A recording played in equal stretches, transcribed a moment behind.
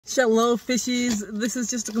Hello fishies, this is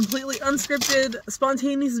just a completely unscripted,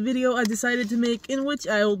 spontaneous video I decided to make in which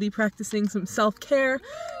I will be practicing some self-care,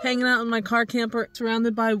 hanging out in my car camper,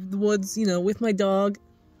 surrounded by the woods, you know, with my dog.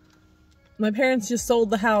 My parents just sold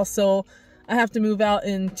the house, so I have to move out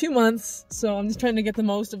in 2 months, so I'm just trying to get the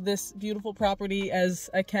most of this beautiful property as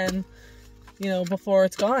I can, you know, before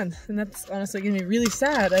it's gone. And that's honestly gonna be really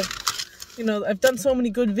sad. I've done so many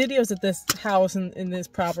good videos at this house and in this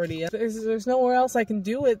property. There's nowhere else I can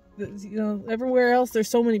do it. You know, everywhere else there's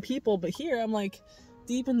so many people, but here I'm like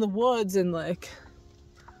deep in the woods and like,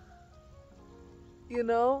 you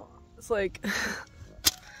know, it's like,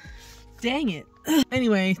 dang it.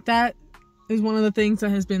 Anyway, that is one of the things that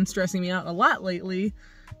has been stressing me out a lot lately.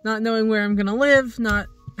 Not knowing where I'm gonna live, not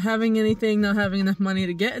having anything, not having enough money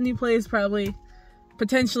to get a new place, probably.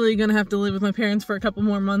 Potentially gonna have to live with my parents for a couple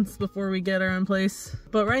more months before we get our own place.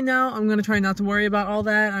 But right now, I'm gonna try not to worry about all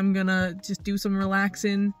that. I'm gonna just do some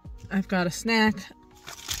relaxing. I've got a snack.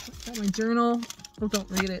 I've got my journal. Oh, don't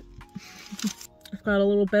read it. I've got a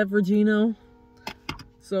little beveragino.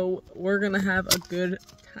 So we're gonna have a good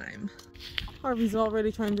time. Harvey's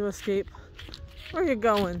already trying to escape. Where are you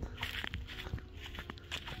going?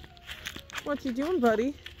 What you doing,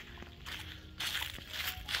 buddy?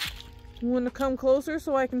 You want to come closer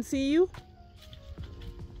so I can see you?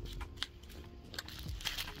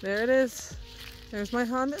 There it is. There's my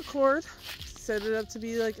Honda Accord. Set it up to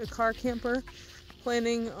be like a car camper.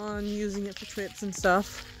 Planning on using it for trips and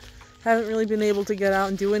stuff. Haven't really been able to get out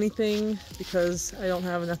and do anything because I don't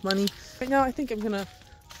have enough money. Right now I think I'm gonna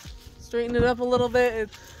straighten it up a little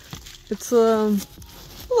bit. It's a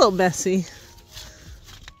little messy.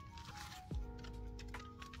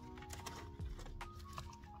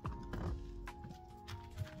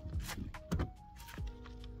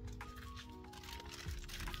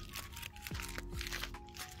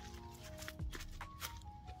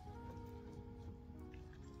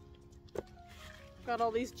 Got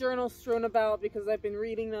all these journals thrown about because I've been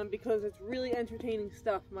reading them because it's really entertaining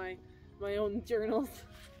stuff, my own journals.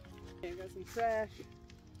 Okay, I got some trash.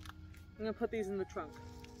 I'm gonna put these in the trunk.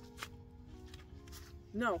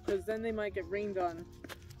 No, because then they might get rained on.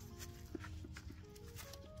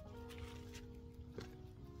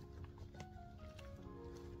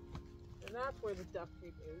 And that's where the duct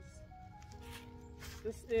tape is.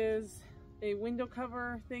 This is a window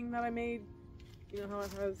cover thing that I made. You know how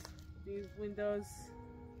it has these windows.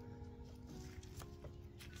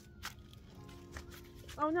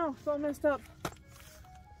 Oh no, it's all messed up.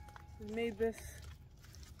 I made this.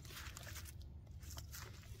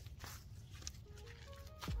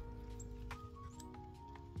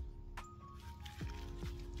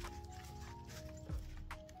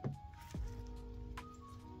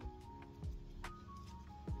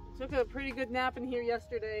 Took a pretty good nap in here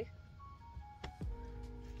yesterday.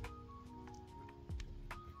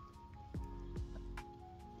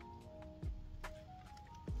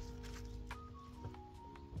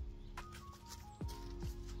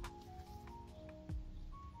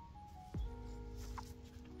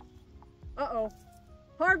 Uh-oh.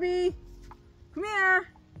 Harvey! Come here!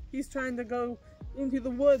 He's trying to go into the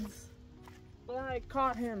woods, but I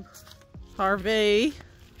caught him. Harvey!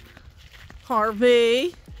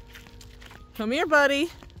 Harvey! Come here, buddy.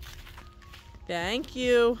 Thank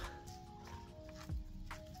you.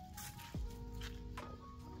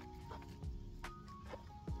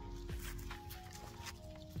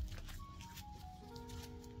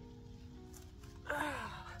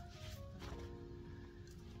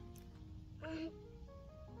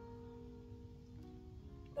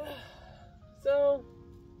 So,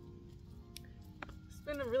 it's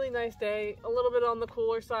been a really nice day, a little bit on the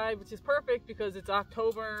cooler side, which is perfect because it's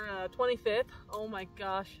October 25th. Oh my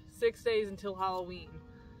gosh, 6 days until Halloween.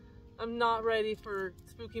 I'm not ready for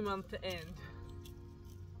spooky month to end.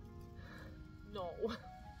 No.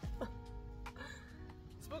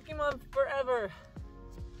 Spooky month forever.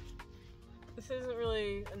 This isn't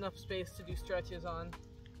really enough space to do stretches on.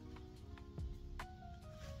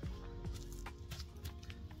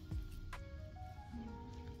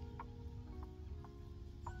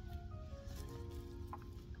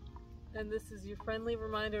 And this is your friendly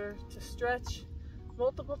reminder to stretch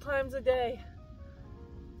multiple times a day.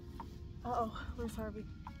 Uh-oh, where's Harvey?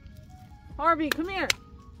 Harvey, come here!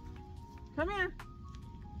 Come here!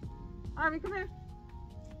 Harvey, come here!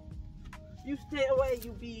 You stay away,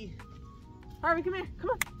 you bee! Harvey, come here! Come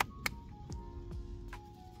on!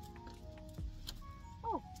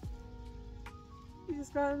 Oh! He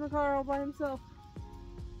just got in the car all by himself.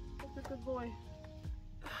 Such a good boy.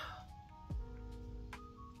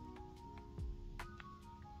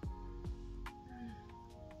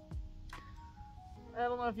 I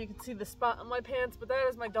don't know if you can see the spot on my pants, but that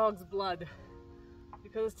is my dog's blood.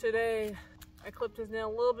 Because today I clipped his nail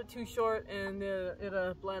a little bit too short and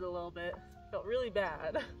it bled a little bit. Felt really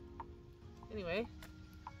bad. Anyway,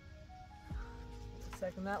 a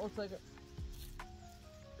second, that looks like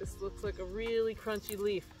this looks like a really crunchy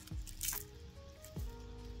leaf.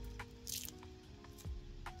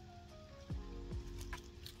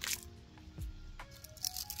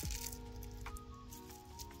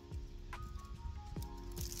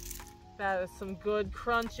 That is some good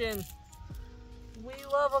crunching. We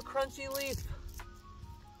love a crunchy leaf.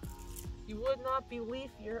 You would not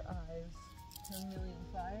believe your eyes. 10 million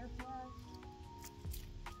fireflies.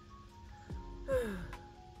 I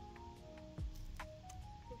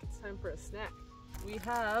think it's time for a snack. We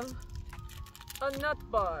have a nut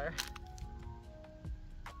bar.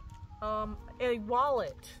 A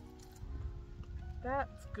wallet.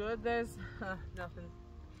 That's good. There's nothing.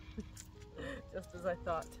 Just as I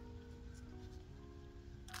thought.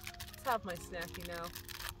 Let's have my snacky now.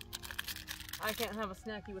 I can't have a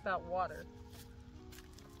snacky without water.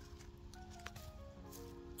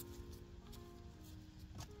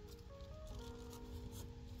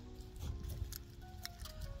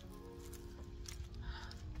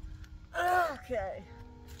 Okay.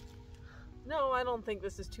 No, I don't think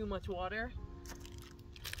this is too much water.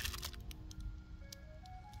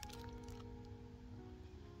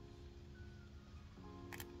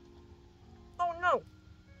 Oh no!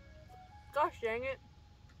 Gosh dang it.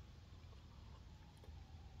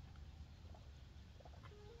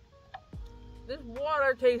 This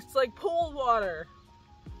water tastes like pool water.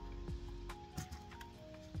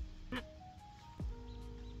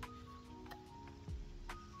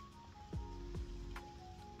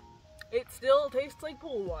 It still tastes like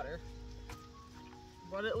pool water,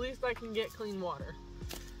 but at least I can get clean water.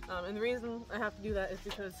 And the reason I have to do that is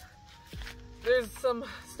because there's some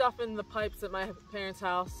stuff in the pipes at my parents'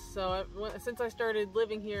 house. So since I started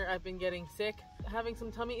living here, I've been getting sick, having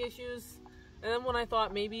some tummy issues. And then when I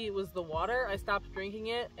thought maybe it was the water, I stopped drinking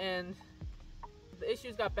it and the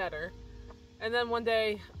issues got better. And then one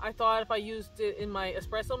day I thought if I used it in my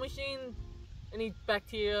espresso machine, any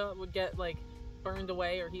bacteria would get like burned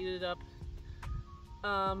away or heated up.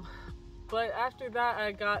 But after that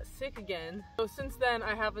I got sick again. So since then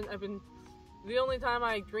the only time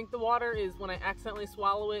I drink the water is when I accidentally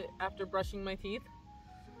swallow it after brushing my teeth.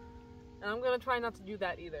 And I'm gonna try not to do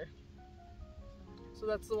that either. So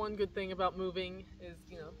that's the one good thing about moving is,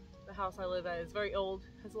 you know, the house I live at is very old,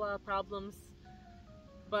 has a lot of problems.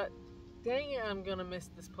 But dang it, I'm gonna miss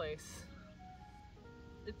this place.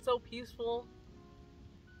 It's so peaceful.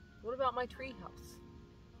 What about my tree house?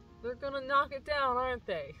 They're gonna knock it down, aren't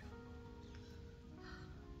they?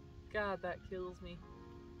 God, that kills me.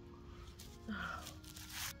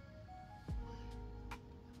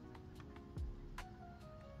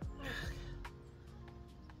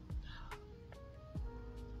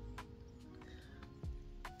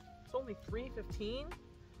 It's only 3:15?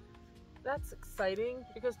 That's exciting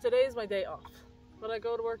because today is my day off. But I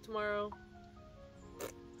go to work tomorrow.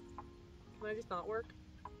 Can I just not work?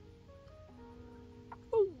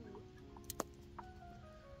 Ooh.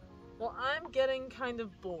 Well, I'm getting kind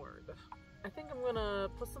of bored. I think I'm gonna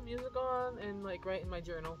put some music on and like write in my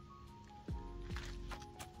journal.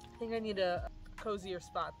 I think I need a cozier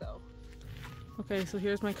spot though. Okay, so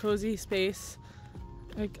here's my cozy space.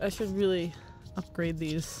 I should really upgrade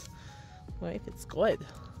these. Life, it's good.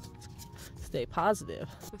 Stay positive.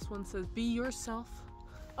 This one says, be yourself.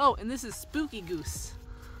 Oh, and this is Spooky Goose.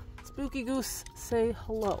 Spooky Goose, say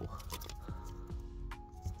hello.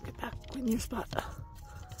 Get back in your spot.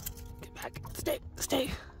 Get back. Stay.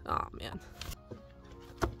 Oh man.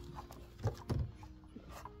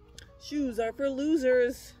 Shoes are for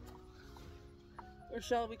losers. Or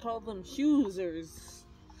shall we call them shoesers?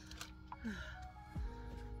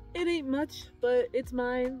 It ain't much, but it's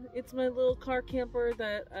mine. It's my little car camper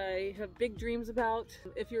that I have big dreams about.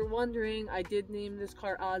 If you're wondering, I did name this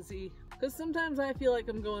car Ozzy, because sometimes I feel like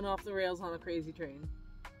I'm going off the rails on a crazy train.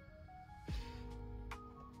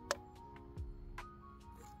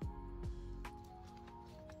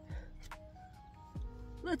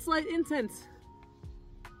 Let's light incense.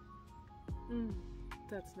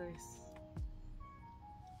 That's nice.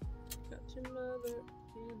 Got your mother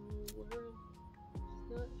in the world.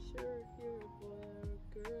 Not sure if you're a boy or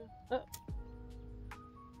a girl. Oh.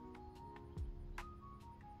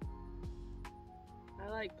 I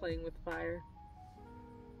like playing with fire.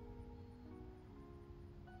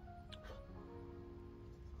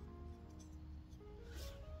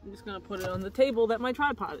 I'm just gonna put it on the table that my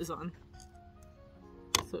tripod is on.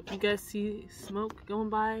 So if you guys see smoke going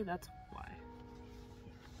by, that's why.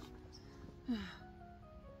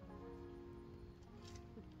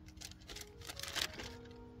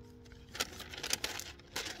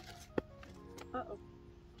 Uh-oh.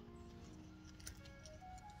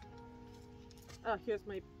 Oh, here's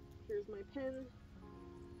my pen.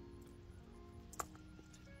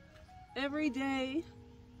 Every day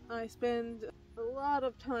I spend a lot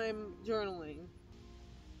of time journaling.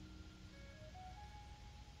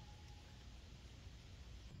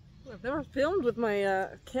 I've never filmed with my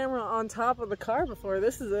camera on top of the car before.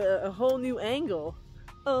 This is a whole new angle.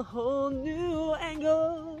 A whole new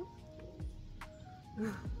angle.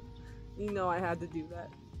 You know I had to do that.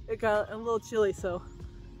 It got a little chilly, so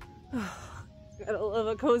gotta love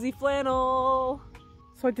a cozy flannel.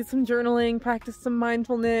 So I did some journaling, practiced some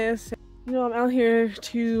mindfulness. You know, I'm out here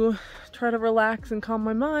to try to relax and calm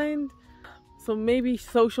my mind. So maybe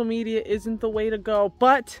social media isn't the way to go,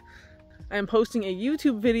 but I am posting a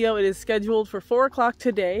YouTube video. It is scheduled for 4 o'clock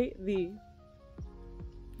today, the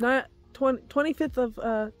 25th of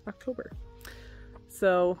October.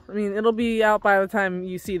 So, I mean, it'll be out by the time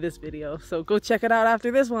you see this video. So go check it out after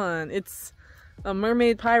this one. It's a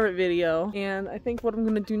mermaid pirate video. And I think what I'm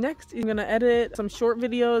going to do next is I'm going to edit some short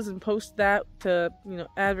videos and post that to, you know,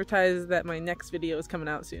 advertise that my next video is coming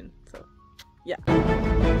out soon. So, yeah.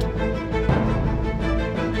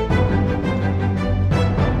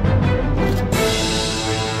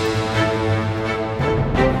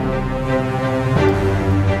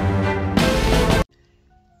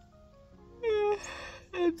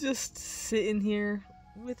 I'm just sitting here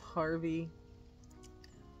with Harvey.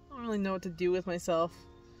 I don't really know what to do with myself.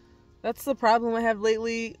 That's the problem I have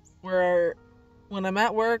lately, where when I'm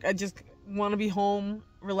at work, I just want to be home,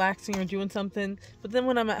 relaxing or doing something. But then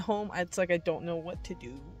when I'm at home, it's like I don't know what to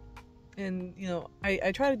do. And, you know,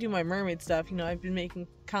 I try to do my mermaid stuff. You know, I've been making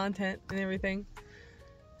content and everything.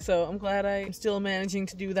 So I'm glad I'm still managing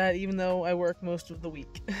to do that, even though I work most of the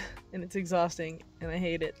week. And it's exhausting, and I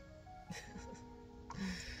hate it.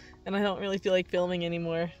 And I don't really feel like filming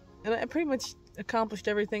anymore. And I pretty much accomplished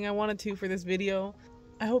everything I wanted to for this video.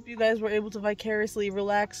 I hope you guys were able to vicariously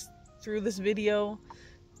relax through this video.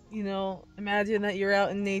 You know, imagine that you're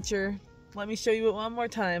out in nature. Let me show you it one more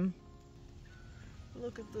time.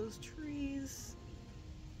 Look at those trees.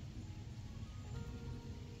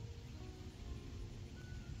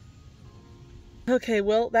 Okay,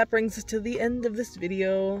 well, that brings us to the end of this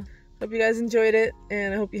video. Hope you guys enjoyed it,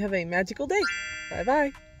 and I hope you have a magical day.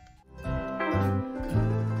 Bye-bye.